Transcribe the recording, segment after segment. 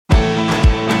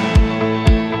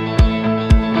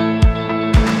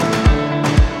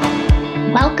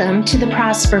Welcome to the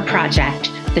Prosper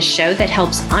Project, the show that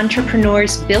helps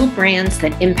entrepreneurs build brands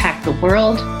that impact the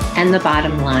world and the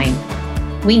bottom line.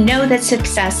 We know that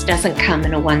success doesn't come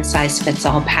in a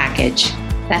one-size-fits-all package.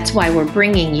 That's why we're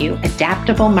bringing you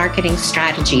adaptable marketing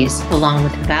strategies along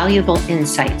with valuable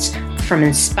insights from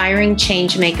inspiring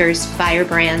changemakers,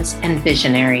 firebrands, and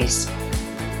visionaries.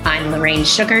 I'm Lorraine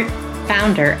Sugart,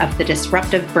 founder of the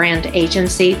disruptive brand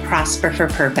agency Prosper for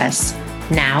Purpose.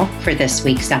 Now for this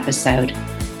week's episode.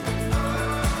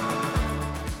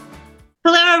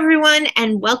 Hello, everyone,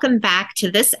 and welcome back to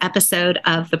this episode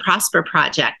of the Prosper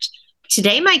Project.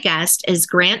 Today, my guest is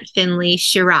Grant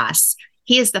Findlay-Shirras.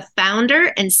 He is the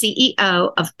founder and CEO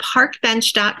of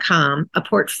Parkbench.com, a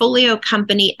portfolio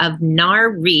company of NAR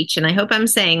Reach, and I hope I'm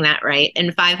saying that right,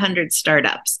 and 500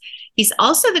 startups. He's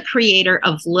also the creator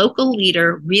of Local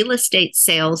Leader Real Estate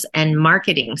Sales and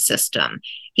Marketing System.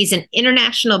 He's an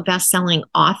international best-selling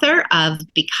author of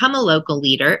Become a Local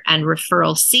Leader and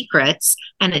Referral Secrets,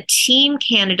 and a Team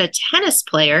Canada tennis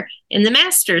player in the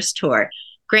Masters Tour.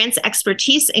 Grant's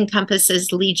expertise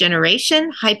encompasses lead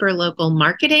generation, hyperlocal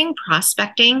marketing,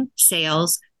 prospecting,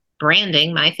 sales,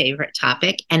 branding, my favorite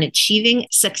topic, and achieving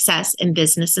success in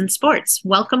business and sports.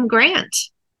 Welcome, Grant.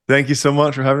 Thank you so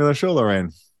much for having me on the show,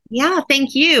 Lorraine. Yeah,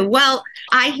 thank you. Well,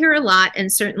 I hear a lot, and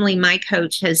certainly my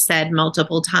coach has said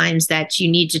multiple times that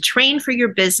you need to train for your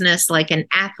business like an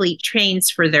athlete trains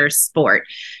for their sport.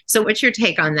 So what's your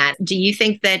take on that? Do you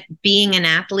think that being an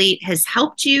athlete has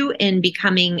helped you in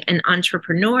becoming an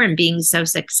entrepreneur and being so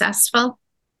successful?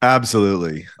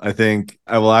 Absolutely. I think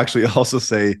I will actually also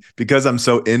say, because I'm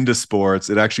so into sports,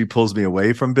 it actually pulls me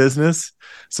away from business.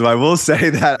 So I will say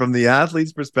that from the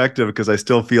athlete's perspective, because I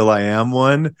still feel I am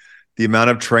one, the amount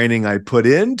of training I put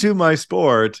into my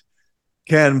sport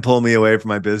can pull me away from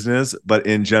my business. But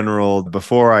in general,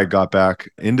 before I got back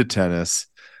into tennis,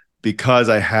 because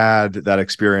I had that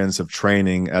experience of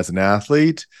training as an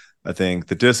athlete, I think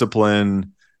the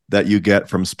discipline that you get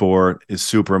from sport is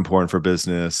super important for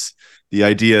business. The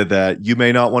idea that you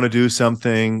may not want to do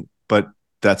something, but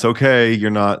that's okay.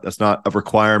 That's not a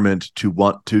requirement to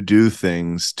want to do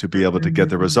things to be able to get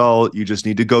the result. You just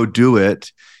need to go do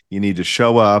it. You need to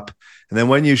show up. And then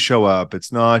when you show up,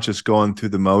 it's not just going through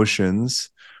the motions,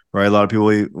 right? A lot of people,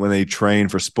 when they train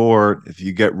for sport, if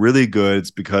you get really good,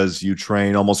 it's because you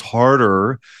train almost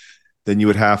harder than you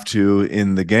would have to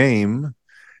in the game.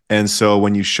 And so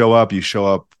when you show up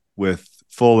with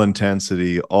full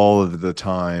intensity all of the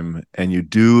time, and you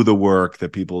do the work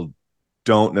that people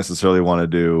don't necessarily want to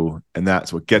do. And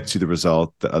that's what gets you the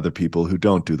result that other people who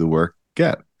don't do the work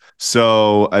get.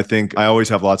 So I think I always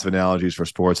have lots of analogies for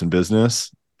sports and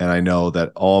business. And I know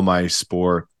that all my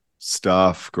sport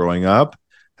stuff growing up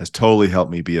has totally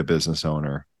helped me be a business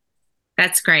owner.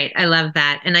 That's great. I love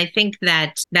that. And I think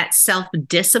that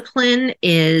self-discipline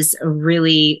is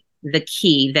really the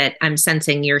key that I'm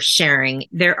sensing you're sharing.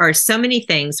 There are so many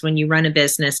things when you run a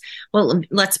business. Well,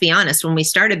 let's be honest. When we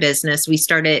start a business, we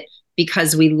start it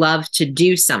because we love to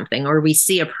do something, or we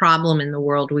see a problem in the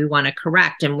world we want to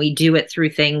correct, and we do it through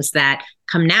things that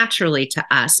come naturally to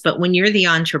us. But when you're the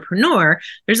entrepreneur,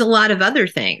 there's a lot of other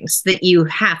things that you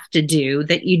have to do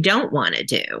that you don't want to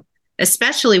do,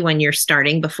 especially when you're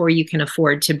starting before you can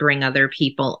afford to bring other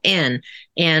people in.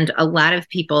 And a lot of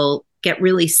people get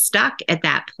really stuck at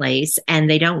that place, and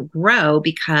they don't grow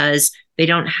because they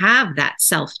don't have that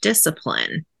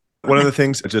self-discipline. One of the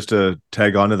things, just to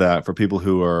tag onto that, for people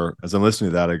who are, as I'm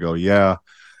listening to that, I go, yeah,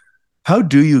 how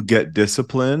do you get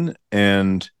discipline?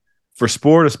 And for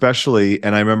sport especially,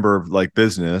 and I remember like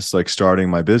business, like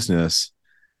starting my business,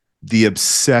 the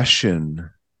obsession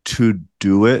to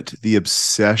do it, the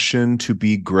obsession to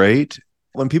be great.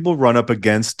 When people run up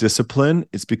against discipline,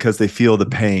 it's because they feel the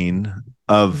pain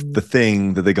of the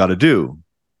thing that they got to do.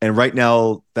 And right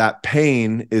now, that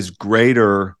pain is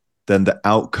greater than the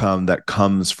outcome that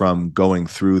comes from going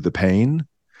through the pain.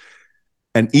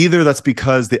 And either that's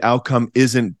because the outcome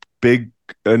isn't big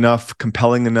enough,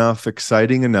 compelling enough,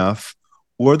 exciting enough,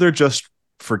 or they're just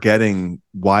forgetting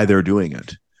why they're doing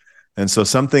it. And so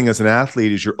something as an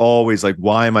athlete is you're always like,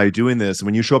 why am I doing this? And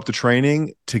when you show up to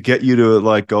training, to get you to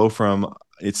like go from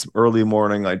it's early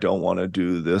morning, I don't want to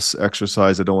do this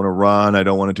exercise, I don't want to run, I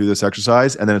don't want to do this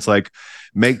exercise. And then it's like,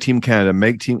 make Team Canada,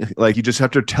 like you just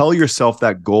have to tell yourself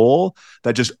that goal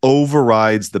that just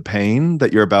overrides the pain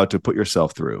that you're about to put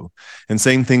yourself through. And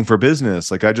same thing for business.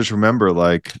 Like I just remember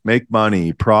like make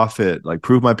money, profit, like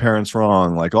prove my parents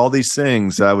wrong, like all these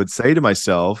things I would say to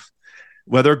myself,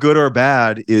 whether good or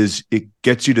bad, is it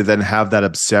gets you to then have that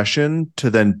obsession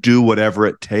to then do whatever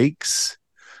it takes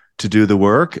to do the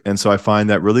work. And so I find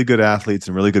that really good athletes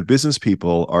and really good business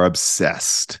people are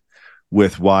obsessed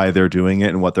with why they're doing it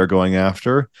and what they're going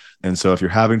after. And so if you're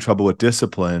having trouble with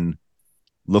discipline,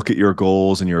 look at your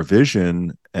goals and your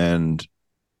vision and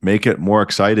make it more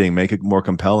exciting, make it more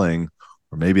compelling,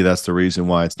 or maybe that's the reason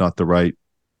why it's not the right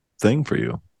thing for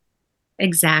you.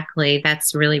 Exactly.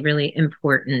 That's really, really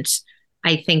important.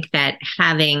 I think that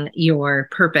having your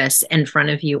purpose in front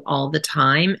of you all the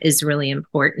time is really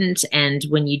important. And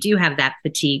when you do have that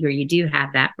fatigue or you do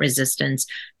have that resistance,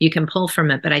 you can pull from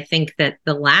it. But I think that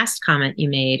the last comment you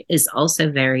made is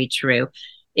also very true.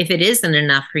 If it isn't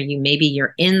enough for you, maybe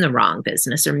you're in the wrong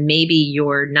business, or maybe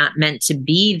you're not meant to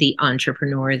be the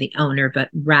entrepreneur, the owner, but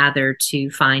rather to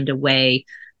find a way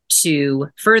to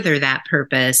further that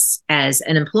purpose as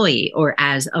an employee or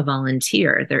as a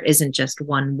volunteer. There isn't just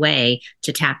one way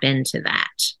to tap into that.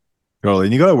 Totally.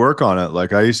 And you got to work on it.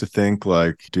 Like I used to think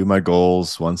like do my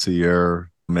goals once a year,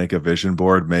 make a vision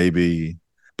board, maybe.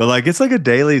 But like, it's like a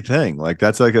daily thing. Like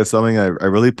that's like something I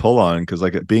really pull on because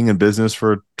like being in business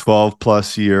for 12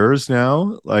 plus years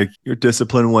now, like your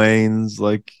discipline wanes,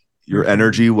 like your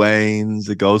energy wanes,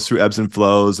 it goes through ebbs and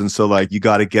flows. And so like, you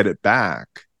got to get it back.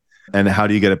 And how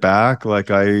do you get it back? Like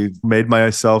I made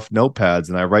myself notepads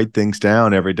and I write things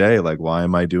down every day. Like, why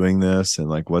am I doing this? And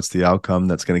like, what's the outcome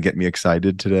that's going to get me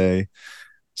excited today?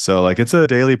 So like, it's a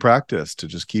daily practice to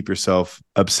just keep yourself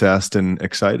obsessed and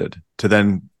excited to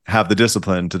then have the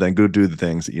discipline to then go do the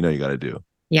things that you know you got to do.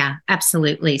 Yeah,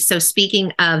 absolutely. So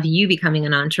speaking of you becoming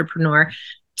an entrepreneur,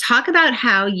 talk about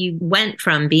how you went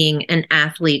from being an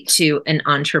athlete to an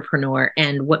entrepreneur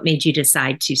and what made you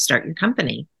decide to start your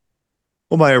company.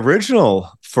 Well, my original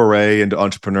foray into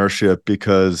entrepreneurship,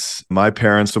 because my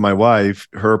parents and my wife,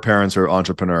 her parents are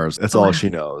entrepreneurs. That's all she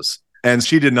knows. And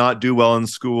she did not do well in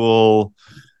school.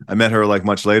 I met her like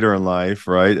much later in life,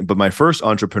 right? But my first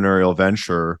entrepreneurial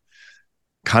venture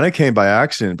kind of came by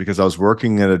accident because I was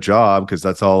working at a job because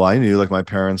that's all I knew. Like my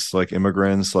parents, like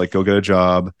immigrants, like go get a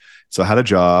job. So I had a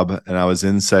job and I was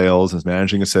in sales, I was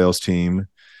managing a sales team.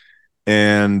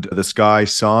 And this guy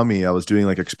saw me. I was doing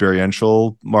like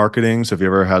experiential marketing. So if you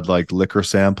ever had like liquor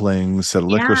samplings at a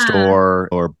liquor store,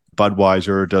 or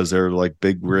Budweiser does their like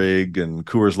big rig and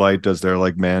Coors Light does their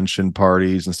like mansion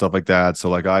parties and stuff like that. So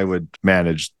like I would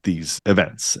manage these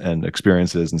events and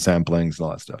experiences and samplings and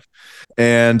all that stuff.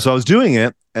 And so I was doing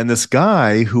it. And this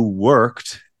guy who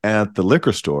worked at the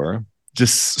liquor store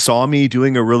just saw me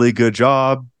doing a really good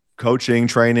job, coaching,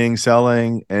 training,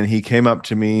 selling. And he came up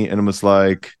to me and was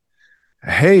like,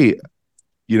 hey,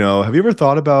 you know, have you ever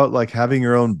thought about like having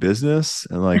your own business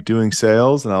and like doing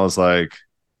sales? And I was like,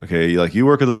 okay, like you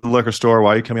work at the liquor store.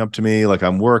 Why are you coming up to me? Like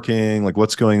I'm working, like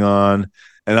what's going on?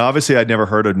 And obviously I'd never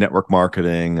heard of network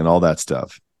marketing and all that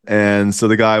stuff. And so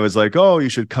the guy was like, oh, you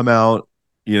should come out.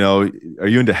 You know, are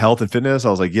you into health and fitness?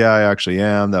 I was like, yeah, I actually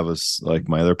am. That was like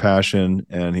my other passion.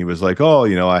 And he was like, oh,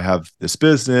 you know, I have this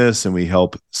business and we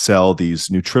help sell these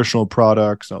nutritional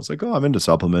products. And I was like, oh, I'm into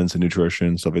supplements and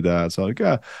nutrition, stuff like that. So I'm like,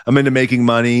 yeah, I'm into making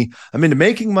money. I'm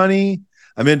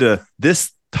into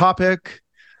this topic.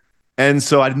 And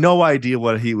so I had no idea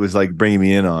what he was like bringing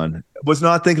me in on. Was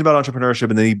not thinking about entrepreneurship.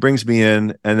 And then he brings me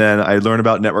in and then I learn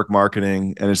about network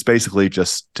marketing. And it's basically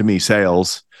just, to me,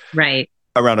 sales. Right.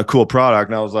 Around a cool product.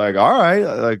 And I was like, all right,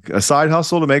 like a side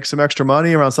hustle to make some extra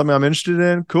money around something I'm interested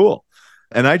in. Cool.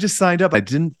 And I just signed up. I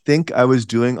didn't think I was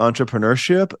doing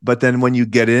entrepreneurship, but then when you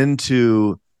get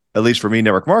into, at least for me,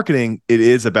 network marketing, it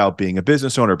is about being a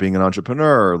business owner, being an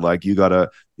entrepreneur. Like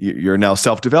you're now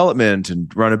self-development and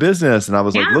run a business. And I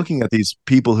was like looking at these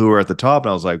people who are at the top and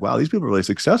I was like, wow, these people are really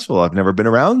successful. I've never been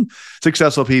around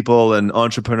successful people and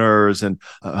entrepreneurs, and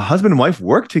a husband and wife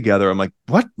work together. I'm like,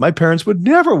 what? My parents would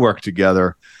never work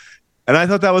together. And I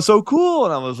thought that was so cool.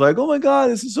 And I was like, oh my God,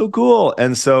 this is so cool.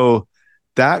 And so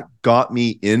that got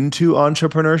me into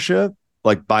entrepreneurship,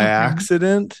 like by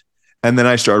accident. And then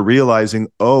I started realizing,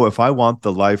 oh, if I want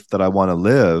the life that I want to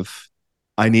live,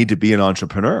 I need to be an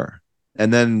entrepreneur.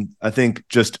 And then I think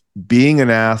just being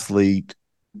an athlete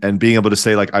and being able to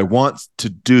say, like, I want to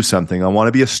do something. I want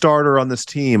to be a starter on this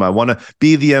team. I want to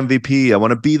be the MVP. I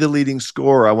want to be the leading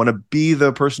scorer. I want to be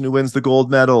the person who wins the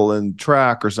gold medal in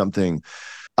track or something.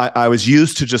 I was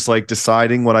used to just like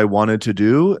deciding what I wanted to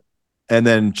do and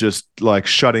then just like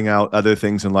shutting out other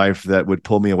things in life that would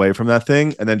pull me away from that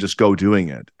thing and then just go doing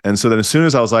it. And so then as soon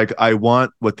as I was like, I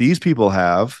want what these people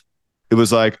have, it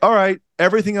was like, all right,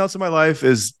 everything else in my life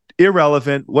is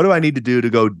irrelevant. What do I need to do to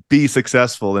go be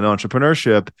successful in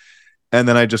entrepreneurship? And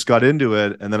then I just got into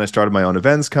it. And then I started my own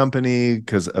events company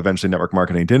because eventually network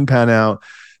marketing didn't pan out.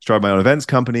 Started my own events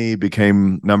company,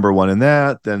 became number one in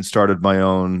that, then started my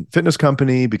own fitness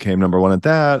company, became number one at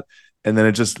that. And then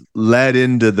it just led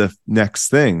into the next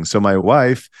thing. So my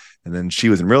wife, and then she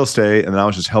was in real estate, and then I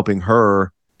was just helping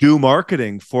her do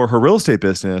marketing for her real estate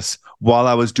business while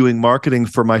I was doing marketing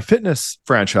for my fitness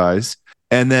franchise.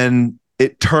 And then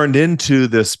it turned into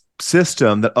this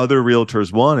system that other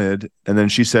realtors wanted. And then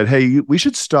she said, hey, we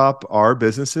should stop our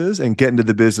businesses and get into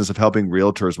the business of helping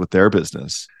realtors with their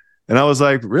business. And I was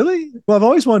like, really? Well, I've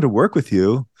always wanted to work with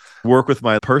you, work with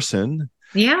my person.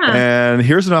 Yeah. And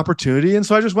here's an opportunity. And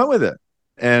so I just went with it.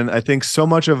 And I think so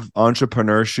much of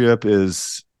entrepreneurship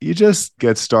is you just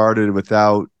get started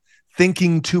without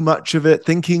thinking too much of it,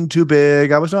 thinking too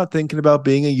big. I was not thinking about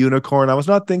being a unicorn. I was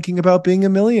not thinking about being a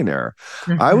millionaire.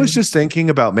 Mm-hmm. I was just thinking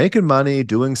about making money,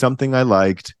 doing something I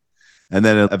liked, and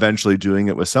then eventually doing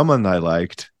it with someone I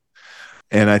liked.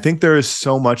 And I think there is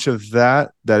so much of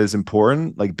that is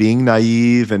important, like being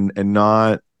naive and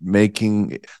not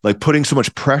making, like putting so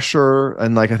much pressure.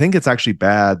 And like, I think it's actually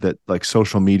bad that like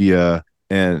social media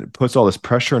and puts all this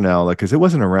pressure now, like, cause it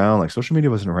wasn't around, like social media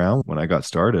wasn't around when I got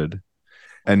started.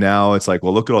 And now it's like,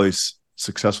 well, look at all these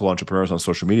successful entrepreneurs on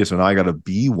social media. So now I got to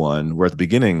be one, where at the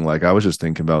beginning, like I was just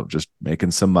thinking about just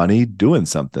making some money, doing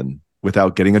something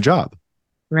without getting a job.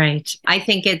 Right. I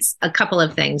think it's a couple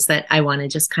of things that I want to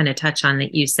just kind of touch on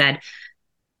that you said.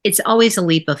 It's always a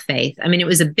leap of faith. I mean, it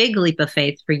was a big leap of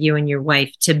faith for you and your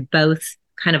wife to both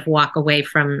kind of walk away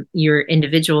from your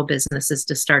individual businesses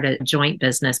to start a joint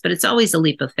business. But it's always a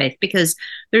leap of faith because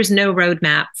there's no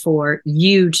roadmap for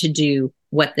you to do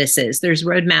what this is. There's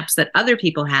roadmaps that other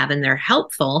people have and they're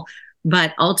helpful,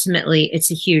 but ultimately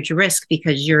it's a huge risk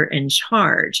because you're in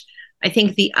charge. I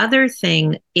think the other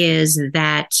thing is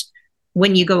that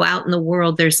when you go out in the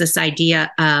world, there's this idea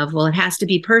of, well, it has to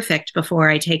be perfect before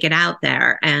I take it out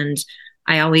there. And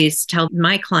I always tell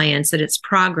my clients that it's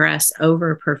progress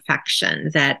over perfection,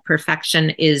 that perfection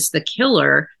is the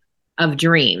killer of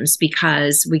dreams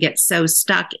because we get so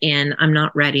stuck in, I'm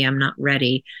not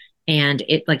ready. And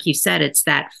it, like you said, it's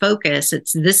that focus.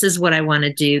 It's this is what I want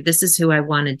to do. This is who I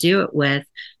want to do it with.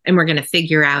 And we're going to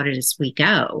figure out it as we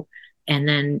go. And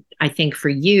then I think for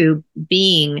you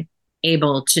being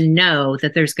able to know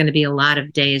that there's going to be a lot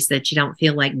of days that you don't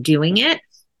feel like doing it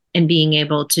and being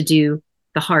able to do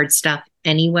the hard stuff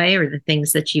anyway, or the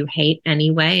things that you hate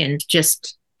anyway, and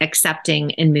just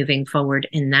accepting and moving forward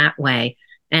in that way.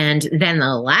 And then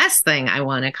the last thing I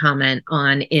want to comment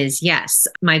on is, yes,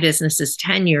 my business is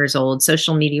 10 years old.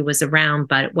 Social media was around,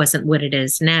 but it wasn't what it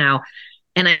is now.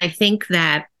 And I think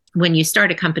that when you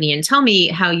start a company, and tell me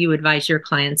how you advise your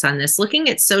clients on this, looking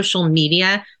at social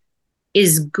media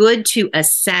is good to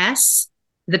assess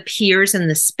the peers in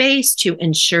the space to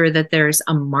ensure that there's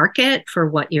a market for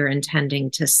what you're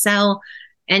intending to sell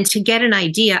and to get an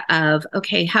idea of,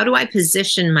 okay, how do I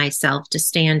position myself to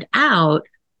stand out?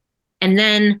 And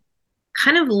then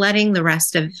kind of letting the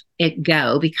rest of it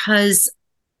go, because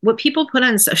what people put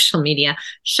on social media,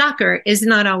 shocker, is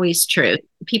not always true.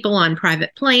 People on private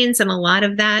planes and a lot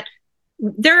of that,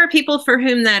 there are people for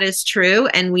whom that is true,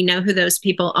 and we know who those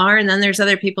people are. And then there's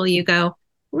other people you go,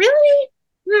 really?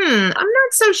 I'm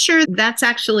not so sure that's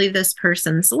actually this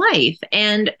person's life.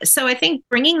 And so I think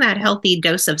bringing that healthy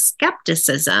dose of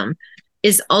skepticism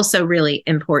is also really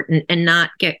important, and not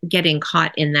getting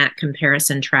caught in that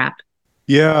comparison trap.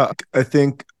 Yeah, I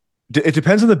think it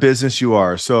depends on the business you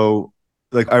are. So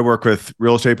like I work with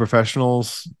real estate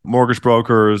professionals, mortgage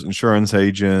brokers, insurance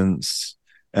agents,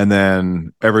 and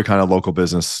then every kind of local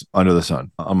business under the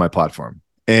sun on my platform.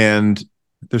 And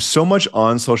there's so much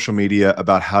on social media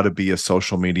about how to be a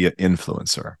social media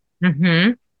influencer.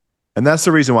 Mm-hmm. And that's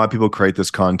the reason why people create this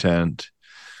content.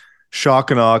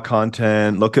 Shock and awe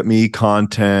content, look at me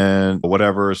content,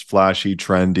 whatever is flashy,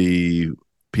 trendy.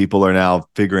 People are now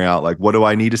figuring out, like, what do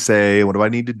I need to say? What do I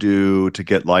need to do to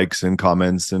get likes and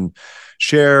comments and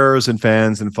shares and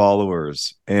fans and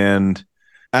followers? And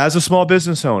as a small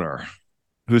business owner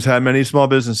who's had many small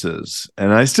businesses,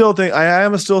 and I still think I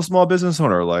am still a small business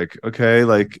owner, like, okay,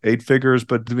 like 8 figures,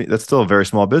 but to me, that's still a very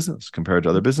small business compared to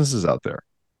other businesses out there.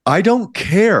 I don't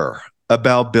care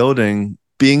about being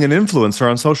an influencer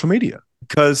on social media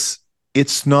because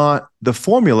it's not the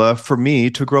formula for me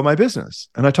to grow my business.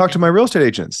 And I talk to my real estate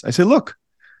agents. I say, look,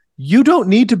 you don't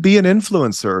need to be an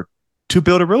influencer to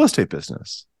build a real estate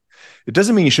business. It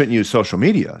doesn't mean you shouldn't use social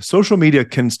media. Social media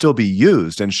can still be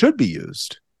used and should be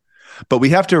used, but we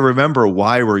have to remember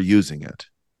why we're using it.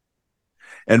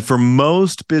 And for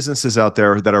most businesses out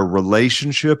there that are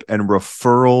relationship and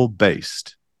referral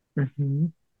based, Mm-hmm.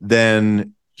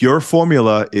 then your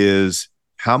formula is,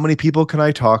 how many people can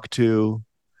I talk to?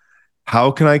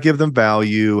 How can I give them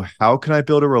value? How can I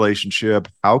build a relationship?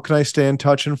 How can I stay in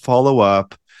touch and follow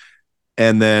up?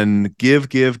 and then give,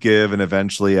 and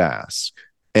eventually ask.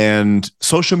 And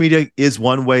social media is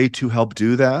one way to help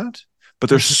do that, but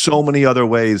there's so many other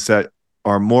ways that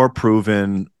are more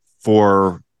proven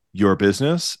for your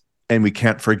business, and we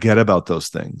can't forget about those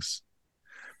things,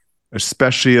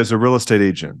 especially as a real estate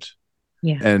agent.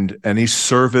 Yeah. And any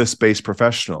service-based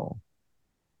professional.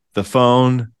 The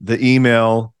phone, the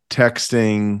email,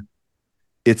 texting,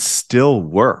 it still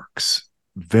works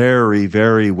very,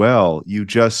 very well. You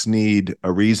just need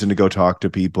a reason to go talk to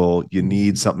people. You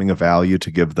need something of value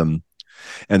to give them.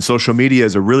 And social media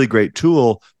is a really great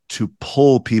tool to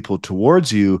pull people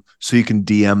towards you so you can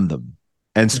DM them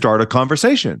and start a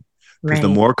conversation. Because the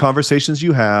more conversations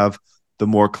you have, the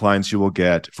more clients you will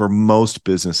get for most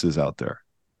businesses out there.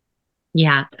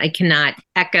 Yeah, I cannot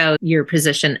echo your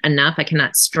position enough. I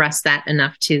cannot stress that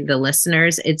enough to the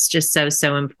listeners. It's just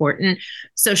so important.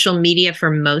 Social media for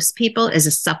most people is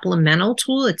a supplemental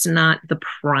tool. It's not the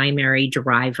primary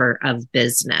driver of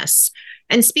business.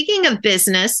 And speaking of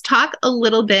business, talk a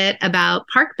little bit about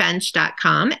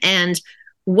parkbench.com and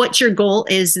what your goal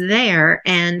is there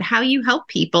and how you help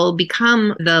people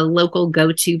become the local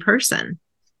go-to person.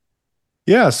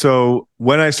 Yeah, so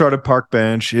when I started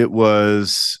Parkbench, it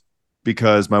was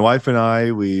because my wife and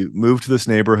I, we moved to this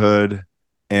neighborhood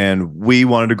and we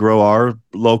wanted to grow our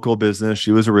local business.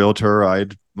 She was a realtor. I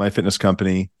had my fitness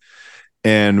company.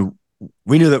 And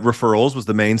we knew that referrals was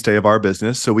the mainstay of our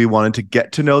business. So we wanted to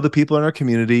get to know the people in our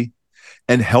community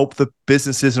and help the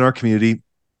businesses in our community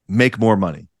make more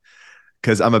money.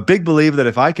 Because I'm a big believer that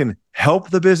if I can help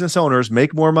the business owners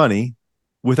make more money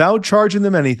without charging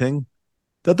them anything,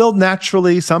 that they'll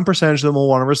naturally, some percentage of them will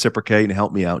want to reciprocate and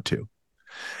help me out too.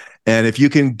 And if you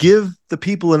can give the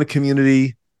people in a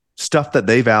community stuff that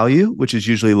they value, which is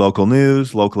usually local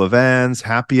news, local events,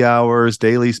 happy hours,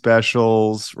 daily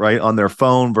specials, right, on their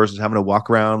phone versus having to walk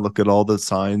around, look at all the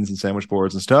signs and sandwich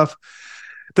boards and stuff,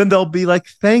 then they'll be like,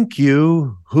 thank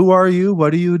you. Who are you? What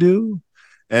do you do?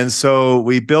 And so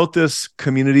we built this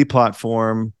community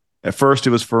platform. At first, it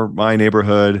was for my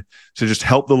neighborhood to just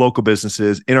help the local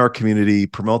businesses in our community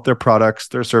promote their products,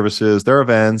 their services, their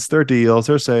events, their deals,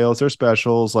 their sales, their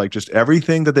specials, like just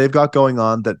everything that they've got going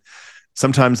on that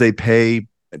sometimes they pay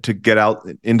to get out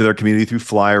into their community through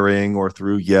flyering or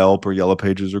through Yelp or Yellow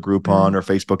Pages or Groupon or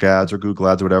Facebook ads or Google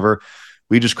ads or whatever.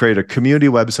 We just created a community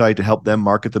website to help them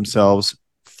market themselves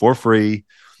for free.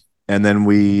 And then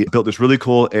we built this really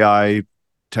cool AI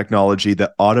technology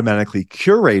that automatically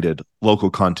curated local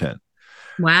content.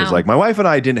 Wow. Because like my wife and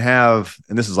I didn't have,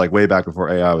 and this is like way back before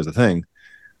AI was a thing.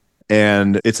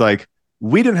 And it's like,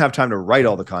 we didn't have time to write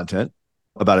all the content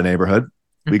about a neighborhood.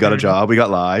 We got a job, we got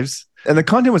lives, and the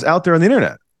content was out there on the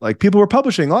internet. Like people were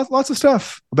publishing lots of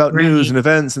stuff about news and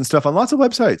events and stuff on lots of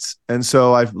websites. And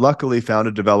so I've luckily found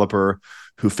a developer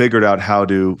who figured out how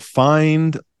to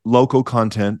find local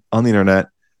content on the internet,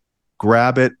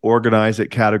 grab it, organize it,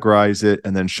 categorize it,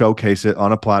 and then showcase it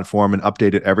on a platform and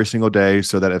update it every single day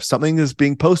so that if something is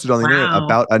being posted on the internet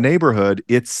about a neighborhood,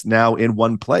 it's now in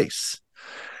one place.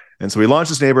 And so we launched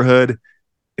this neighborhood.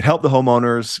 It helped the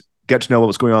homeowners get to know what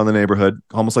was going on in the neighborhood,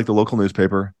 almost like the local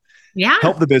newspaper. Yeah.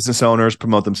 Help the business owners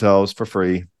promote themselves for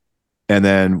free. And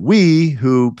then we,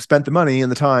 who spent the money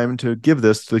and the time to give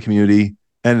this to the community,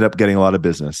 ended up getting a lot of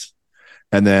business.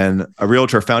 And then a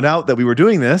realtor found out that we were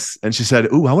doing this, and she said,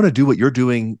 "Ooh, I want to do what you're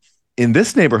doing in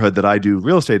this neighborhood that I do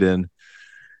real estate in."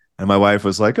 And my wife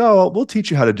was like, "Oh, we'll teach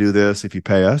you how to do this if you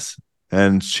pay us."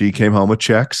 And she came home with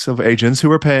checks of agents who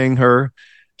were paying her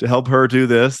to help her do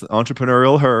this.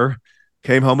 Entrepreneurial her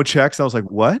came home with checks. I was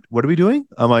like, "What? What are we doing?"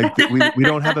 I'm like, we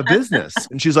don't have a business."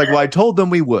 And she's like, "Well, I told them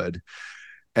we would."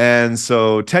 And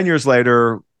so 10 years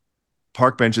later,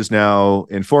 Parkbench is now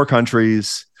in 4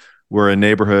 countries. We're in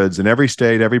neighborhoods in every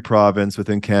state, every province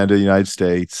within Canada, United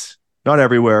States, not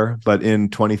everywhere, but in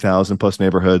 20,000 plus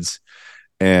neighborhoods.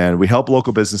 And we help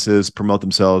local businesses promote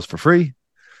themselves for free.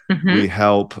 We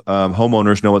help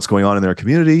homeowners know what's going on in their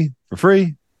community for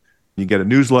free. You get a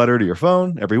newsletter to your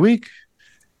phone every week.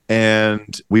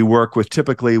 And we work with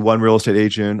typically one real estate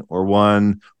agent or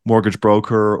one mortgage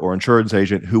broker or insurance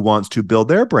agent who wants to build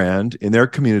their brand in their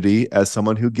community as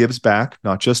someone who gives back,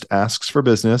 not just asks for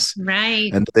business.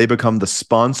 Right. And they become the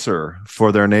sponsor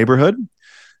for their neighborhood.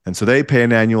 And so they pay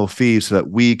an annual fee so that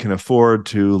we can afford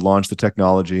to launch the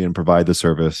technology and provide the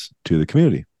service to the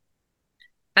community.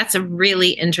 That's a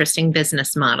really interesting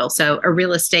business model. So a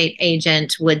real estate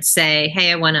agent would say,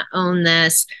 "Hey, I want to own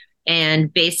this."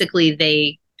 And basically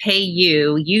they pay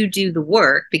you, you do the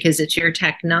work because it's your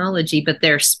technology, but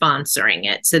they're sponsoring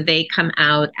it. So they come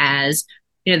out as,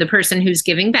 the person who's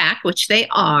giving back, which they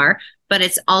are, but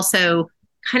it's also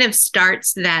kind of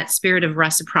starts that spirit of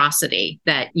reciprocity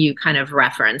that you kind of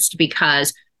referenced,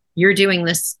 because you're doing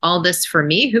all this for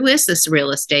me. Who is this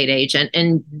real estate agent?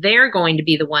 And they're going to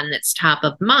be the one that's top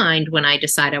of mind when I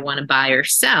decide I want to buy or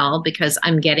sell, because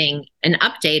I'm getting an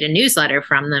update, a newsletter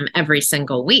from them every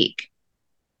single week.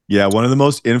 Yeah, one of the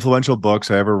most influential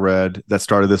books I ever read that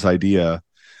started this idea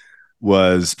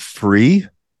was Free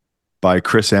by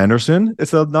Chris Anderson.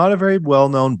 It's not a very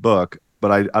well-known book,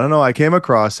 but I don't know, I came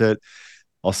across it.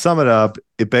 I'll sum it up.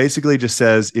 It basically just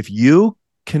says, if you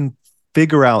can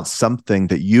figure out something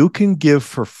that you can give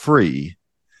for free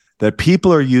that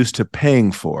people are used to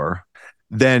paying for,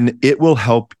 then it will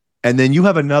help. And then you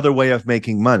have another way of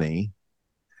making money.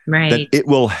 Right. That it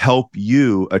will help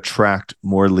you attract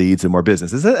more leads and more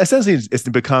business. Essentially, it's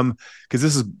become,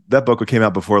 because that book came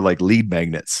out before like lead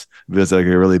magnets. It was like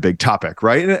a really big topic,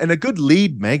 right? And a good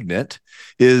lead magnet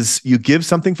is you give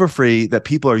something for free that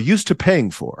people are used to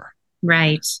paying for.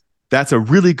 Right. That's a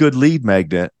really good lead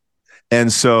magnet.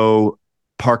 And so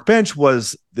Parkbench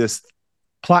was this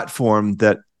platform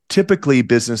that typically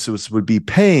businesses would be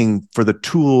paying for the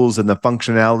tools and the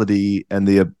functionality and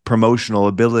the promotional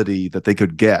ability that they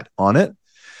could get on it.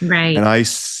 Right. And I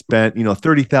spent,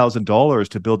 $30,000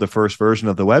 to build the first version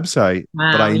of the website,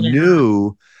 wow, but I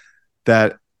knew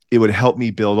that it would help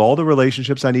me build all the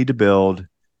relationships I need to build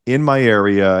in my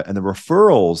area, and the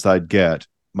referrals I'd get,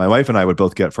 my wife and I would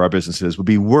both get for our businesses, would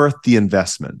be worth the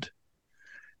investment.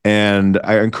 And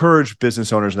I encourage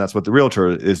business owners, and that's what the realtor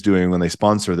is doing when they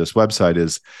sponsor this website,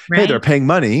 is, hey, they're paying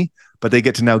money, but they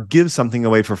get to now give something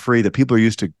away for free that people are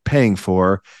used to paying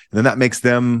for. And then that makes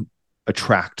them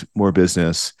attract more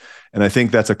business. And I think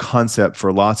that's a concept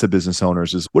for lots of business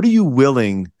owners, is what are you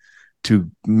willing to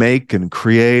make and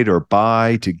create or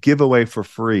buy to give away for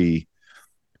free,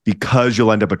 because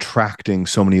you'll end up attracting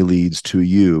so many leads to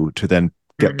you to then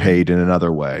get paid in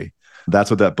another way.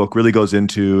 That's what that book really goes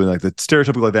into. And like the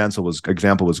stereotypical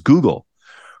example was Google,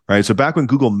 right? So back when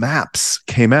Google Maps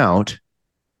came out,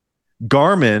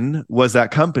 Garmin was that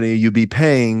company you'd be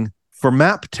paying for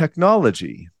map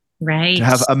technology, right? To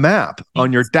have a map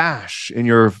on your dash, in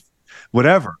your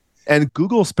whatever. And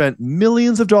Google spent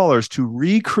millions of dollars to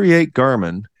recreate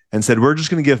Garmin and said, we're just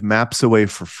going to give maps away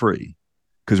for free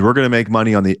because we're going to make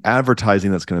money on the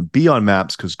advertising that's going to be on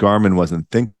maps, because Garmin wasn't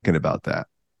thinking about that.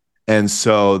 And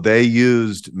so they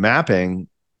used mapping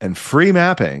and free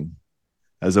mapping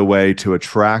as a way to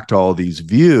attract all these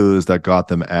views that got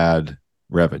them ad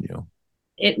revenue.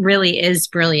 It really is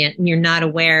brilliant. And you're not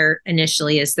aware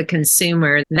initially as the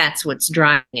consumer, that's what's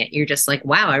driving it. You're just like,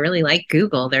 wow, I really like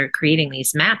Google. They're creating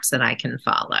these maps that I can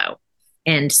follow.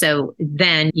 And so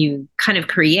then you kind of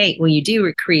create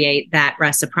that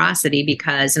reciprocity,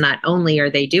 because not only are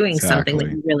they doing something that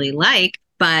you really like,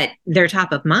 but they're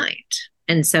top of mind.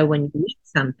 And so when you need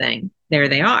something, there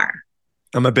they are.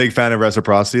 I'm a big fan of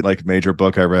reciprocity. Like, major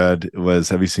book I read was,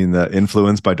 have you seen The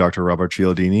Influence by Dr. Robert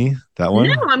Cialdini? That one?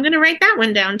 No, I'm going to write that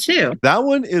one down too. That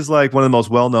one is like one of the most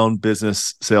well-known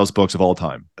business sales books of all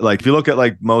time. Like, if you look at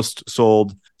like most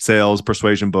sold sales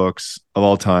persuasion books of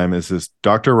all time, is this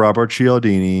Dr. Robert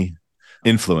Cialdini,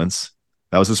 Influence.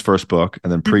 That was his first book.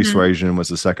 And then Persuasion was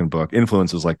the second book.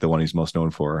 Influence was like the one he's most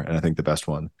known for, and I think the best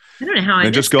one. I don't know how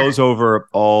it just goes over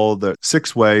all the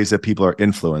 6 ways that people are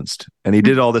influenced. And he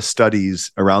did all the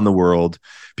studies around the world,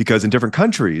 because in different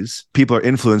countries, people are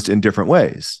influenced in different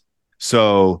ways.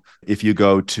 So if you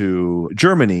go to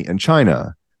Germany and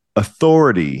China,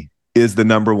 authority is the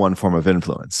number one form of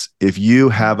influence. If you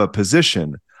have a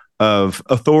position of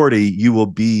authority, you will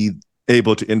be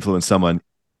able to influence someone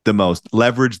the most,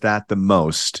 leverage that the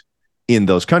most in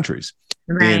those countries.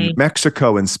 Right. In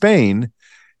Mexico and Spain,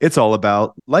 it's all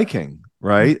about liking,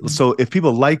 right? Mm-hmm. So if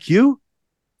people like you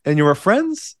and you're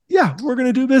friends, yeah, we're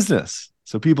going to do business.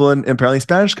 So people in apparently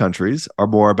Spanish countries are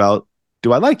more about,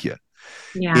 do I like you?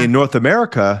 Yeah. In North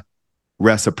America,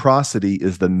 reciprocity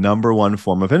is the number one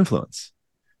form of influence.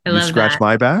 You scratch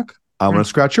my back, I want to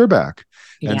scratch your back.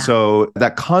 Yeah. And so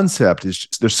that concept is,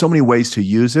 there's so many ways to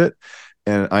use it.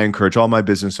 And I encourage all my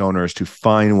business owners to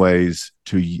find ways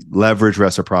to leverage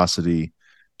reciprocity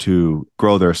to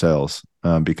grow their sales,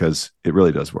 because it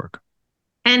really does work.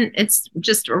 And it's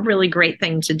just a really great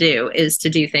thing to do, is to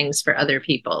do things for other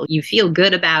people. You feel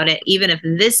good about it. Even if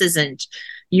this isn't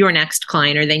your next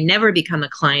client, or they never become a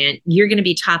client, you're going to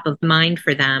be top of mind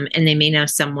for them. And they may know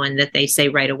someone that they say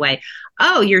right away,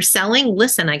 oh, you're selling?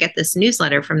 Listen, I get this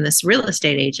newsletter from this real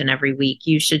estate agent every week.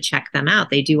 You should check them out.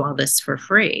 They do all this for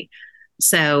free.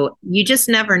 So you just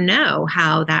never know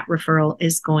how that referral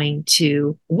is going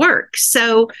to work.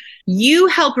 So you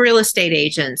help real estate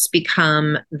agents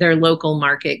become their local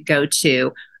market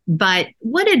go-to. But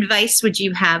what advice would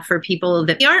you have for people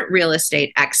that aren't real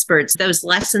estate experts, those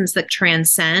lessons that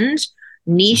transcend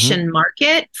niche Mhm. and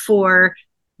market for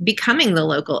becoming the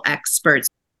local experts?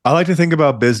 I like to think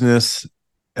about business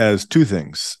as two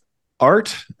things: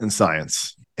 art and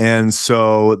science. And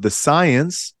so the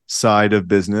science side of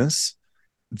business,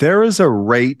 there is a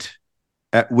rate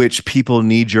at which people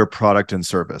need your product and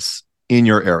service in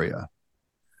your area.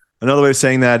 Another way of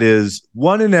saying that is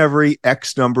one in every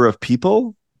X number of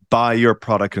people buy your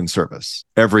product and service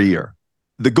every year.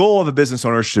 The goal of a business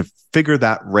owner should figure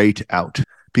that rate out,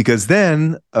 because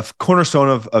then a cornerstone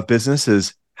of business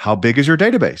is, how big is your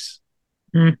database?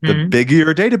 The Mm-hmm. bigger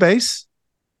your database,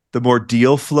 the more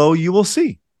deal flow you will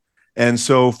see. And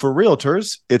so for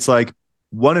realtors, it's like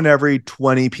one in every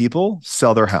 20 people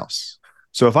sell their house.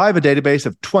 So if I have a database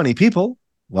of 20 people,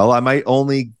 well, I might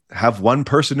only have one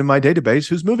person in my database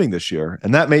who's moving this year.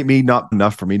 And that may be not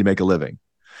enough for me to make a living.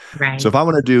 So Right. if I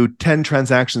want to do 10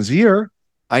 transactions a year,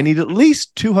 I need at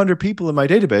least 200 people in my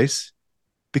database,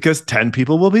 because 10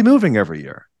 people will be moving every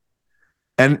year.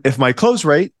 And if my close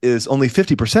rate is only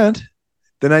 50%,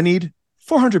 then I need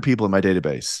 400 people in my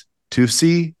database to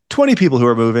see 20 people who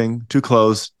are moving to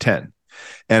close 10.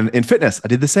 And in fitness, I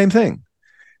did the same thing.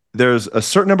 There's a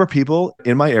certain number of people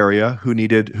in my area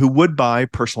who would buy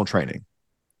personal training.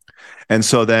 And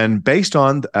so then based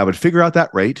on, I would figure out that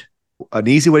rate. An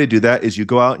easy way to do that is you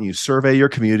go out and you survey your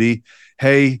community.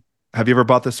 Hey, have you ever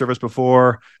bought this service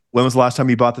before? When was the last time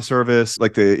you bought the service?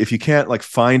 If you can't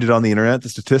find it on the internet, the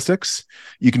statistics,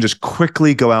 you can just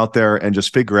quickly go out there and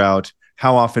just figure out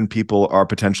how often people are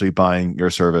potentially buying your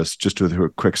service just with a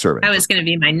quick survey. That was going to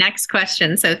be my next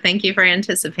question. So thank you for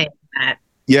anticipating that.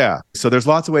 Yeah. So there's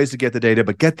lots of ways to get the data,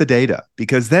 but get the data,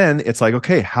 because then it's like,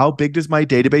 okay, how big does my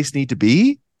database need to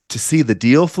be to see the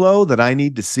deal flow that I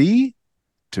need to see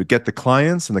to get the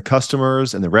clients and the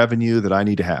customers and the revenue that I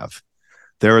need to have?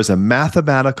 There is a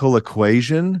mathematical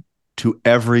equation to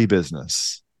every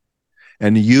business.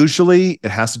 And usually it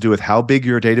has to do with how big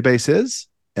your database is.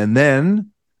 And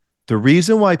then the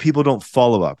reason why people don't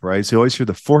follow up, right? So you always hear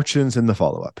the fortunes in the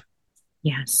follow-up.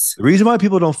 Yes. The reason why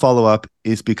people don't follow up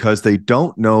is because they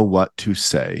don't know what to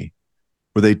say,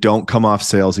 or they don't come off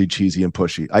salesy, cheesy, and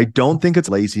pushy. I don't think it's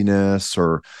laziness,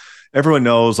 or everyone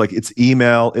knows it's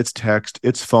email, it's text,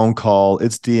 it's phone call,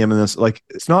 it's DM, and this.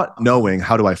 It's not knowing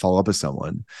how do I follow up with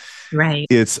someone. Right.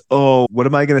 It's, oh, what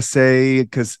am I going to say?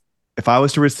 Because if I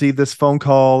was to receive this phone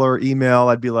call or email,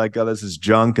 I'd be like, oh, this is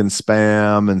junk and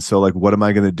spam. And so what am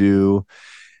I going to do?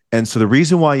 And so the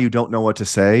reason why you don't know what to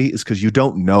say is because you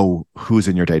don't know who's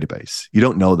in your database. You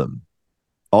don't know them.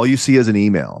 All you see is an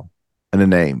email and a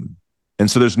name. And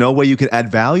so there's no way you can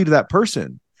add value to that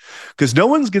person, because no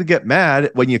one's going to get mad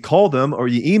when you call them or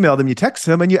you email them, you text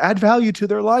them, and you add value to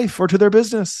their life or to their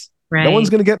business. Right. No one's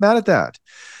going to get mad at that.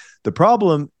 The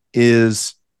problem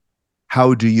is,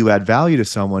 how do you add value to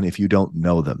someone if you don't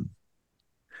know them?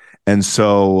 And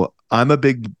so I'm a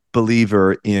big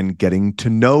believer in getting to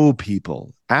know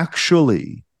people,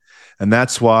 actually. And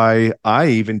that's why I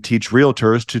even teach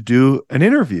realtors to do an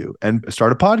interview and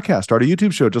start a podcast, start a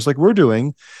YouTube show, just like we're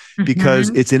doing, because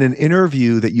it's in an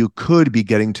interview that you could be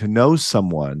getting to know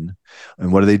someone.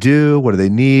 And what do they do? What do they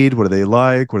need? What do they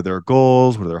like? What are their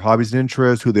goals? What are their hobbies and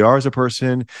interests? Who they are as a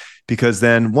person? Because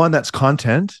then, one, that's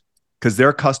content, because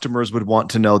their customers would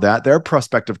want to know that. Their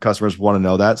prospective customers want to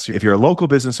know that. So if you're a local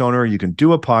business owner, you can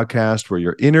do a podcast where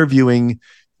you're interviewing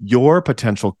your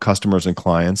potential customers and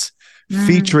clients,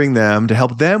 featuring them to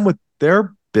help them with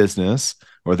their business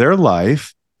or their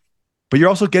life. But you're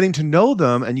also getting to know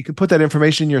them, and you can put that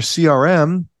information in your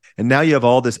CRM. And now you have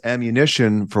all this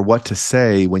ammunition for what to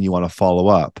say when you want to follow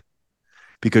up,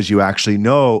 because you actually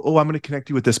know, oh, I'm going to connect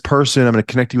you with this person. I'm going to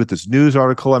connect you with this news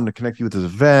article. I'm going to connect you with this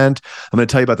event. I'm going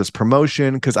to tell you about this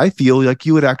promotion, because I feel like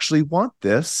you would actually want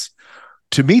this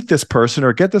to meet this person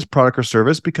or get this product or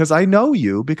service, because I know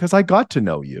you, because I got to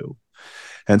know you.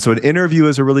 And so an interview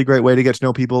is a really great way to get to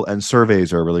know people, and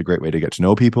surveys are a really great way to get to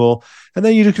know people. And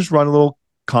then you just run a little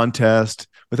contest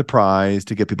with a prize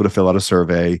to get people to fill out a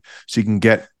survey, so you can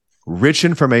get rich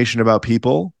information about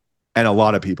people. And a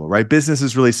lot of people, right? Business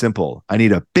is really simple. I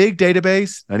need a big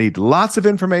database. I need lots of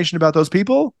information about those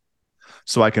people,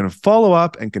 so I can follow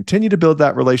up and continue to build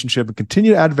that relationship and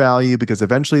continue to add value, because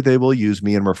eventually they will use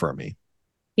me and refer me.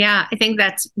 Yeah, I think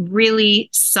that's really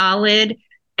solid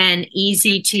and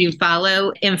easy to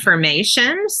follow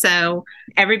information. So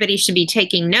everybody should be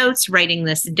taking notes, writing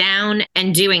this down,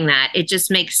 and doing that. It just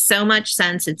makes so much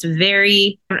sense. It's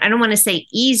very, I don't want to say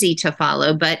easy to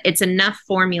follow, but it's enough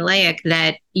formulaic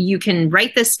that you can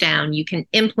write this down, you can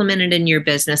implement it in your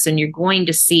business, and you're going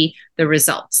to see the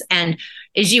results. And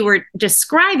as you were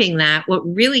describing that, what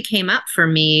really came up for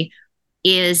me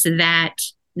is that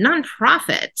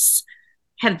nonprofits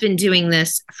have been doing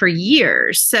this for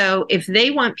years. So if they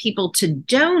want people to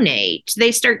donate,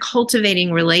 they start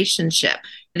cultivating relationship.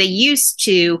 They used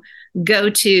to go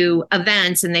to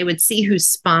events and they would see who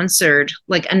sponsored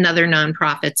like another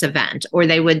nonprofit's event, or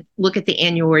they would look at the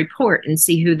annual report and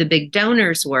see who the big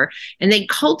donors were. And they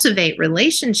cultivate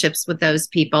relationships with those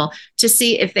people to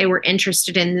see if they were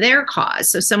interested in their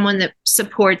cause. So someone that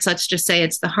supports, let's just say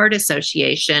it's the Heart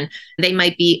Association, they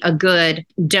might be a good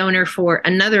donor for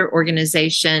another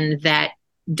organization that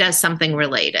does something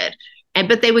related.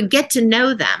 But they would get to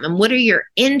know them and what are your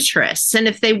interests? And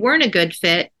if they weren't a good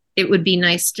fit, it would be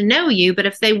nice to know you. But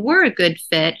if they were a good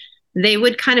fit, they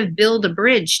would kind of build a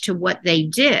bridge to what they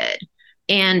did.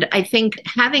 And I think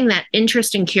having that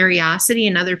interest and curiosity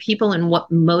in other people and what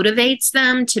motivates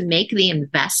them to make the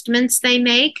investments they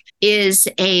make is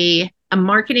a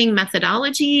marketing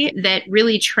methodology that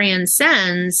really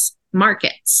transcends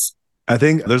markets. I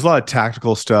think there's a lot of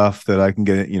tactical stuff that I can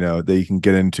get, that you can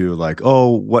get into, like,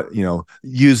 oh, what,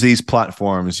 use these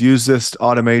platforms, use this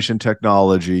automation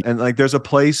technology. And like, there's a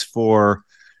place for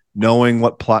knowing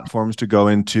what platforms to go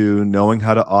into, knowing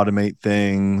how to automate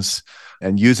things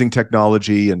and using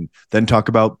technology, and then talk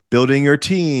about building your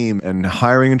team and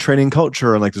hiring and training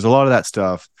culture. And like, there's a lot of that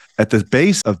stuff. At the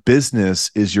base of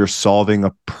business is you're solving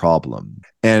a problem,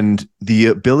 and the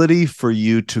ability for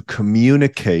you to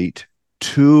communicate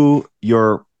to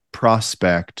your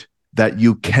prospect that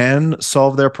you can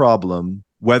solve their problem,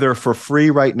 whether for free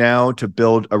right now to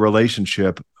build a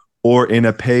relationship or in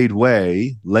a paid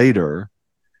way later,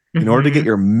 in order to get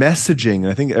your messaging. And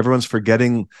I think everyone's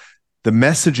forgetting the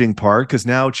messaging part, because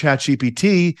now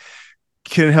ChatGPT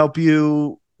can help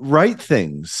you write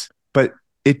things, but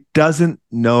it doesn't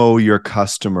know your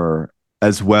customer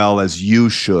as well as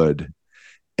you should.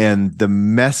 And the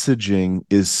messaging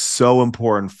is so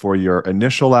important for your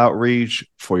initial outreach,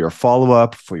 for your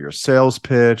follow-up, for your sales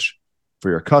pitch, for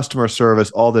your customer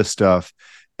service, all this stuff.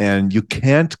 And you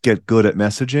can't get good at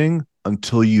messaging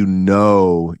until you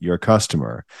know your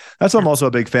customer. That's why I'm also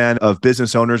a big fan of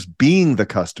business owners being the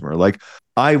customer. Like,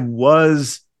 I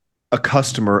was a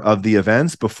customer of the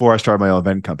events before I started my own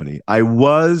event company. I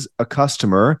was a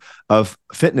customer of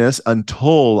fitness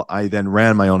until I then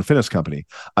ran my own fitness company.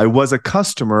 I was a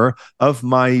customer of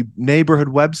my neighborhood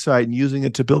website and using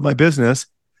it to build my business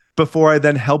before I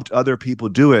then helped other people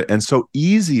do it. And so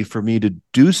easy for me to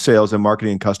do sales and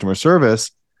marketing and customer service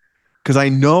because I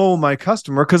know my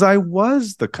customer, because I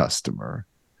was the customer.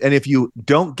 And if you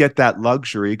don't get that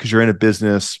luxury because you're in a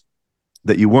business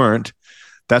that you weren't,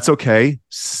 that's okay.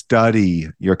 Study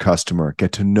your customer.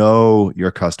 Get to know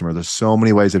your customer. There's so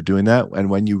many ways of doing that. And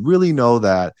when you really know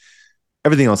that,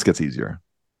 everything else gets easier.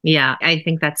 Yeah, I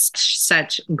think that's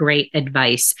such great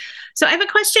advice. So I have a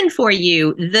question for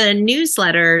you. The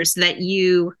newsletters that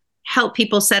you help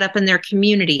people set up in their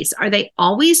communities, are they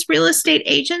always real estate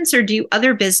agents, or do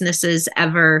other businesses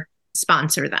ever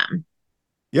sponsor them?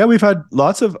 Yeah, we've had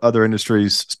lots of other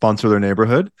industries sponsor their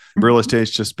neighborhood. Real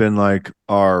estate's just been like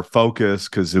our focus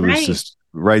because it was just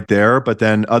right there. But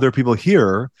then other people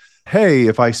hear, hey,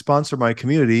 if I sponsor my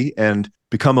community and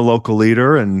become a local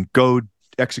leader and go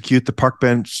execute the park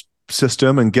bench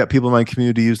system and get people in my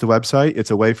community to use the website,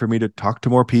 it's a way for me to talk to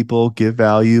more people, give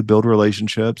value, build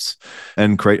relationships,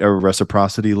 and create a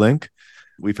reciprocity link.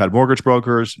 We've had mortgage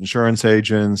brokers, insurance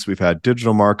agents, we've had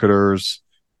digital marketers,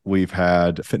 we've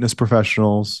had fitness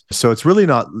professionals. So it's really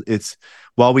not,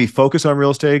 while we focus on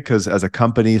real estate, because as a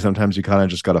company, sometimes you kind of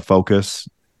just got to focus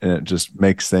and it just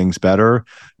makes things better.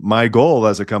 My goal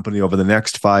as a company over the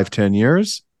next 5-10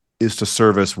 years is to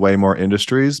service way more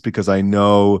industries, because I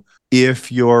know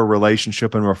if you're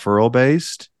relationship and referral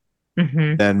based,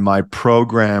 then my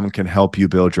program can help you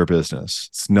build your business.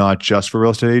 It's not just for real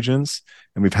estate agents.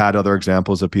 And we've had other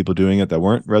examples of people doing it that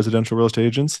weren't residential real estate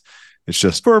agents. It's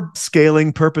just for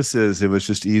scaling purposes. It was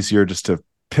just easier just to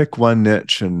pick one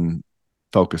niche and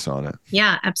focus on it.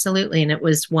 Yeah, absolutely. And it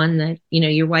was one that,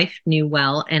 your wife knew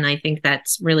well. And I think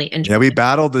that's really interesting. Yeah, we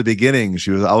battled at the beginning.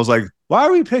 I was like, why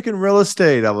are we picking real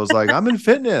estate? I was like, I'm in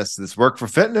fitness. This work for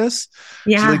fitness.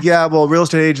 Yeah. She's like, yeah, well, real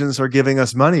estate agents are giving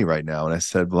us money right now. And I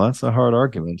said, well, that's a hard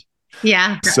argument.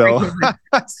 Yeah. So, follow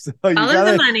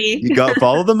the money. You got to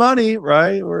follow the money,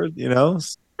 right? Or,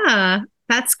 Yeah.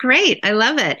 That's great. I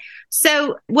love it.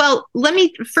 So, well, let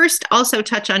me first also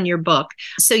touch on your book.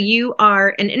 So, you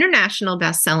are an international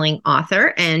best-selling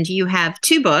author, and you have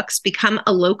two books, Become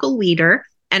a Local Leader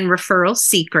and Referral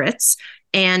Secrets.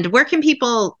 And where can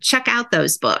people check out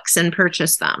those books and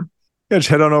purchase them? Yeah, just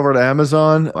head on over to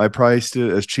Amazon. I priced it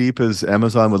as cheap as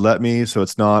Amazon would let me. So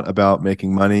it's not about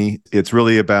making money. It's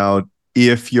really about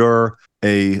if you're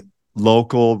a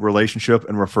local relationship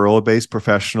and referral based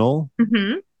professional.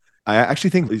 Mm-hmm. I actually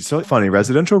think it's so funny.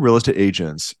 Residential real estate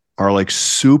agents are like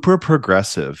super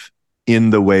progressive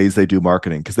in the ways they do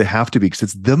marketing because they have to be, because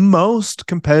it's the most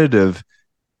competitive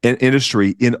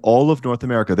industry in all of North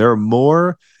America. There are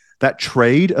more, that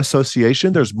trade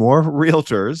association, there's more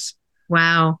realtors.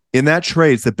 Wow. In that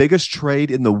trade, it's the biggest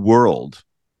trade in the world.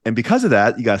 And because of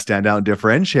that, you got to stand out and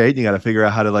differentiate. You got to figure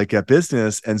out how to like get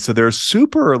business. And so they're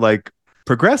super like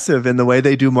progressive in the way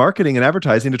they do marketing and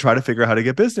advertising to try to figure out how to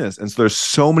get business. And so there's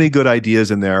so many good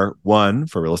ideas in there. One,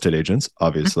 for real estate agents,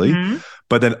 obviously,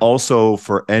 but then also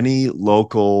for any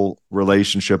local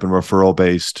relationship and referral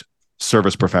based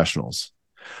service professionals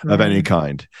of any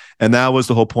kind. And that was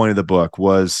the whole point of the book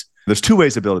was there's two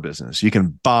ways to build a business. You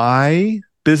can buy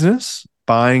business,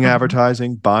 buying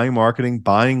advertising, buying marketing,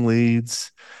 buying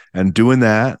leads, and doing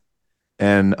that.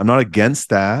 And I'm not against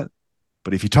that.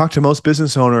 But if you talk to most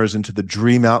business owners into the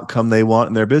dream outcome they want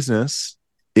in their business,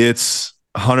 it's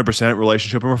 100%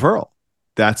 relationship and referral.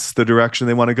 That's the direction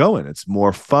they want to go in. It's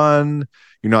more fun.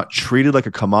 You're not treated like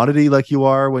a commodity like you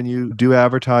are when you do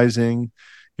advertising.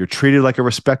 You're treated like a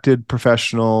respected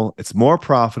professional. It's more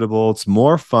profitable. It's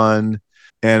more fun.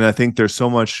 And I think there's so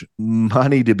much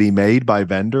money to be made by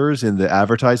vendors in the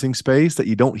advertising space that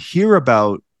you don't hear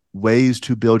about ways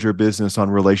to build your business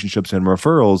on relationships and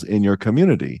referrals in your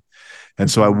community. And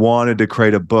so I wanted to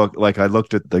create a book. Like I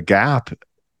looked at the gap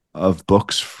of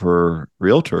books for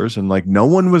realtors and like no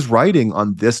one was writing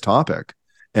on this topic.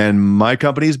 And my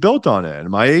company is built on it and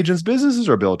my agents' businesses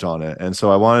are built on it. And so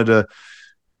I wanted to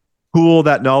pool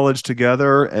that knowledge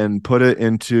together and put it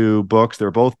into books.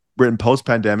 They're both written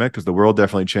post-pandemic because the world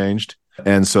definitely changed.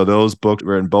 And so those books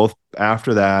were in both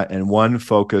after that, and one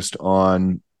focused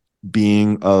on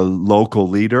being a local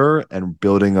leader and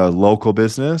building a local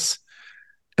business.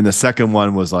 And the second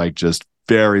one was like just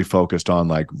very focused on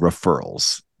like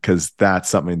referrals, because that's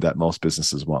something that most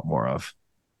businesses want more of.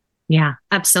 Yeah,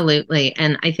 absolutely.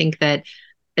 And I think that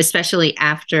especially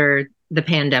after the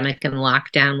pandemic and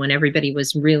lockdown, when everybody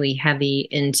was really heavy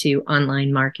into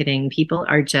online marketing, people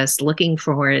are just looking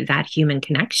for that human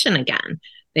connection again.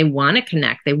 They want to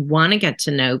connect. They want to get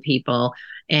to know people.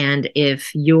 And if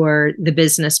you're the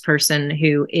business person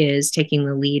who is taking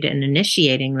the lead and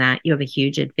initiating that, you have a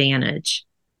huge advantage.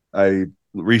 I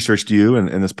researched you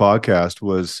and this podcast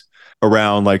was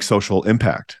around like social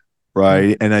impact,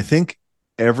 right? And I think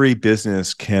every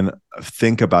business can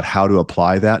think about how to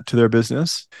apply that to their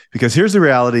business, because here's the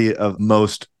reality of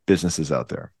most businesses out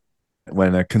there.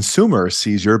 When a consumer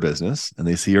sees your business and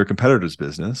they see your competitor's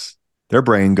business, their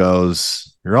brain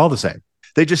goes, you're all the same.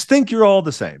 They just think you're all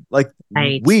the same. Like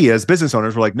we as business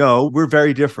owners were like, no, we're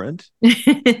very different.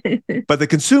 But the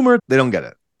consumer, they don't get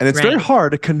it. And it's very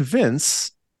hard to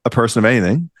convince a person of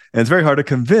anything. And it's very hard to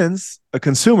convince a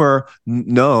consumer,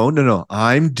 no,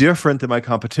 I'm different than my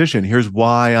competition. Here's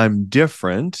why I'm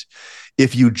different.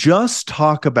 If you just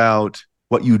talk about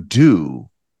what you do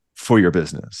for your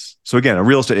business. So again, a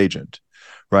real estate agent,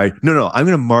 right? No, I'm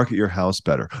going to market your house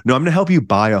better. No, I'm going to help you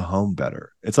buy a home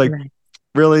better. It's like,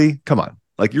 really? Come on.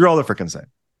 Like you're all the freaking same.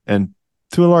 And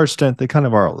to a large extent, they kind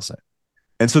of are all the same.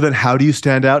 And so then how do you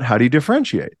stand out? How do you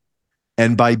differentiate?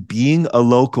 And by being a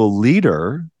local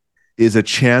leader is a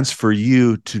chance for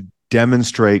you to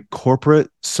demonstrate corporate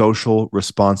social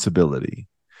responsibility,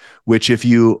 which if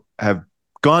you have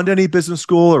gone to any business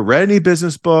school or read any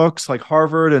business books like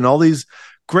Harvard and all these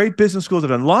great business schools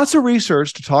have done lots of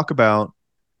research to talk about,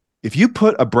 if you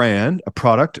put a brand, a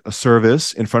product, a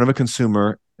service in front of a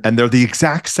consumer and they're the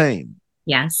exact same.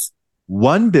 Yes.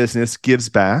 One business gives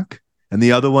back and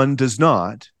the other one does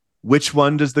not. Which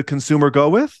one does the consumer go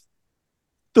with?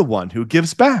 The one who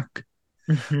gives back.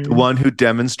 The one who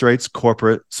demonstrates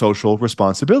corporate social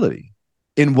responsibility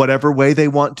in whatever way they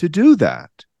want to do that.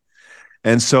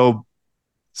 And so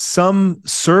some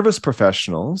service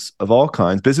professionals of all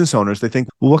kinds, business owners, they think,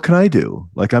 well, what can I do?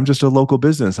 Like, I'm just a local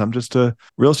business. I'm just a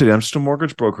real estate. I'm just a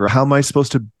mortgage broker. How am I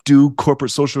supposed to do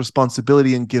corporate social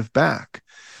responsibility and give back?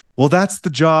 Well, that's the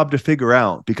job to figure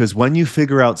out, because when you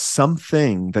figure out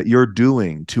something that you're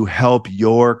doing to help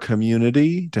your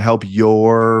community, to help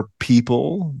your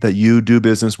people that you do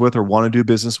business with or want to do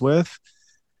business with,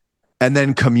 and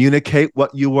then communicate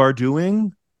what you are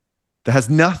doing, that has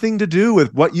nothing to do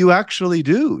with what you actually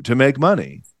do to make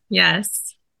money.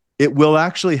 Yes. It will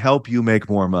actually help you make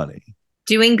more money.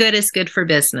 Doing good is good for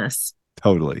business.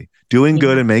 Totally. Doing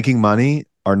good and making money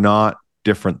are not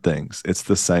different things. It's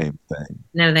the same thing.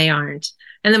 No, they aren't.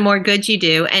 And the more good you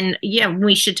do, and yeah,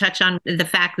 we should touch on the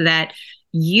fact that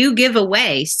you give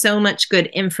away so much good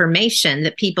information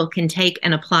that people can take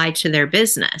and apply to their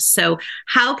business. So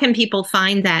how can people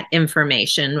find that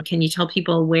information? Can you tell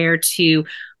people where to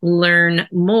learn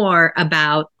more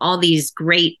about all these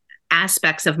great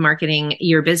aspects of marketing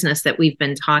your business that we've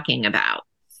been talking about?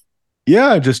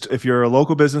 Yeah, just if you're a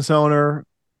local business owner,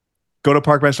 go to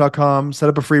parkbench.com, set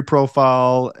up a free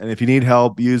profile. And if you need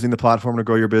help using the platform to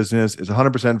grow your business, it's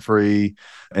 100% free.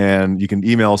 And you can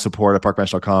email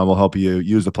support@parkbench.com. We'll help you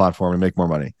use the platform and make more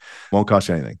money. Won't cost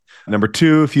you anything. Number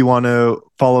two, if you want to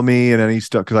follow me and any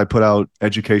stuff, because I put out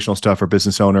educational stuff for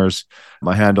business owners,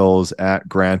 my handle's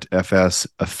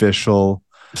 @GrantFSOfficial.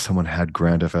 Someone had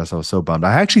GrantFS. I was so bummed.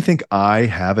 I actually think I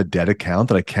have a dead account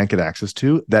that I can't get access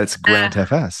to. That's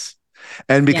GrantFS.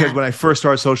 And because when I first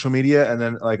started social media and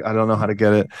then I don't know how to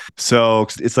get it. So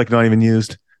it's not even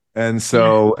used. And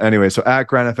so anyway, so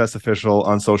 @GrantFSOfficial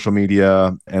on social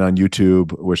media and on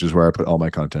YouTube, which is where I put all my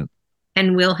content.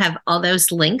 And we'll have all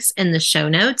those links in the show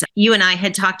notes. You and I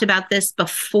had talked about this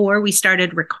before we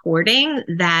started recording,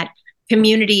 that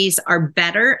communities are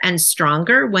better and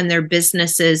stronger when their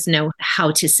businesses know how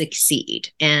to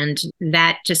succeed. And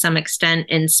that, to some extent,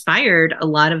 inspired a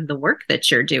lot of the work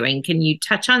that you're doing. Can you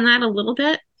touch on that a little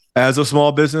bit? As a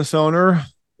small business owner,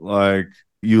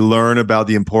 you learn about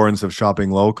the importance of shopping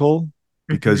local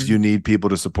because you need people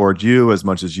to support you as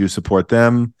much as you support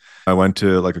them. I went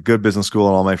to a good business school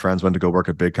and all my friends went to go work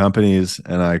at big companies,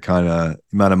 and the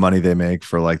amount of money they make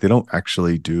for they don't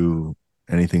actually do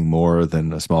anything more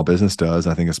than a small business does.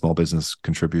 I think a small business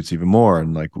contributes even more.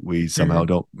 And we somehow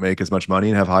don't make as much money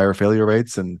and have higher failure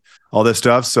rates and all this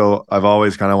stuff. So I've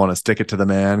always kind of want to stick it to the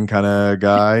man kind of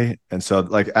guy. And so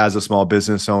as a small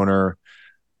business owner,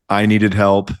 I needed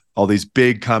help. All these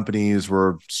big companies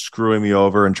were screwing me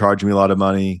over and charging me a lot of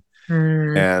money.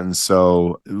 And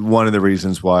so one of the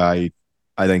reasons why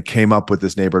I then came up with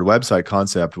this neighborhood website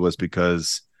concept was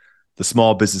because the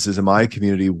small businesses in my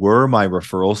community were my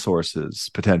referral sources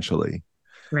potentially.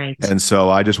 Right. And so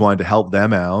I just wanted to help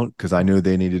them out because I knew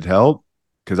they needed help,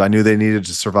 because I knew they needed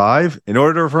to survive in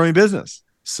order to refer me business.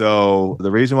 So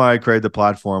the reason why I created the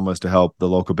platform was to help the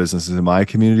local businesses in my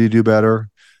community do better,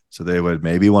 so they would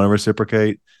maybe want to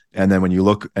reciprocate. And then when you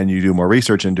look and you do more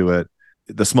research into it,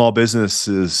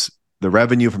 the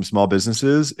revenue from small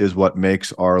businesses is what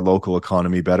makes our local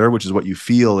economy better, which is what you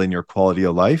feel in your quality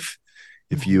of life.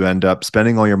 If you end up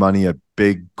spending all your money at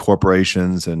big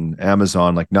corporations and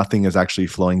Amazon, nothing is actually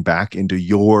flowing back into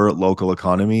your local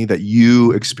economy that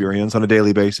you experience on a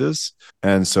daily basis.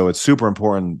 And so it's super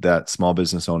important that small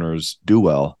business owners do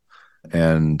well.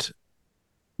 And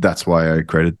that's why I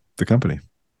created the company.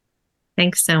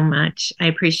 Thanks so much. I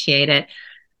appreciate it.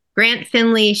 Grant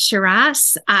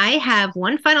Findlay-Shirras, I have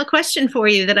one final question for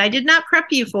you that I did not prep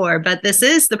you for, but this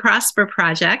is the Prosper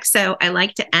Project. So I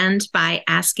like to end by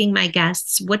asking my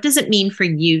guests, what does it mean for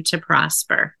you to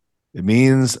prosper? It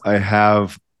means I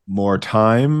have more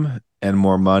time and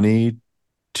more money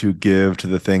to give to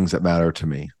the things that matter to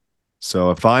me.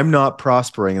 So if I'm not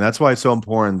prospering, and that's why it's so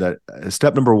important that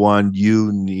step number one,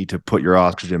 you need to put your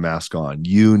oxygen mask on.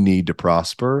 You need to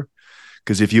prosper.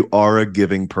 Because if you are a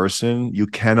giving person, you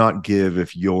cannot give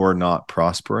if you're not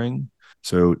prospering.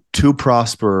 So to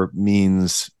prosper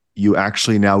means you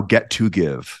actually now get to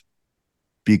give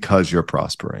because you're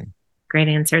prospering. Great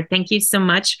answer. Thank you so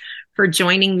much for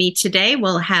joining me today.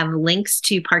 We'll have links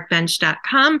to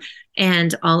parkbench.com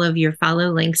and all of your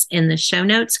follow links in the show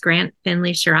notes. Grant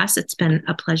Findlay-Shirras, it's been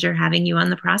a pleasure having you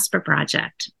on the Prosper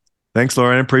Project. Thanks,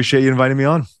 Lauren. I appreciate you inviting me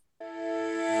on.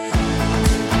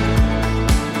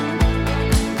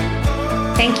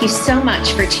 Thank you so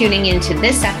much for tuning into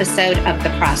this episode of the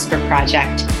Prosper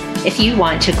Project. If you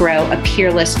want to grow a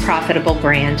peerless, profitable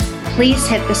brand, please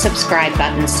hit the subscribe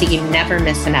button so you never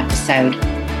miss an episode.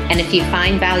 And if you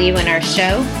find value in our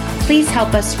show, please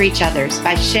help us reach others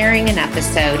by sharing an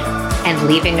episode and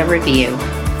leaving a review.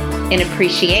 In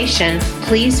appreciation,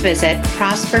 please visit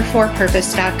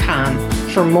prosperforpurpose.com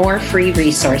for more free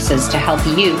resources to help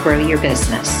you grow your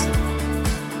business.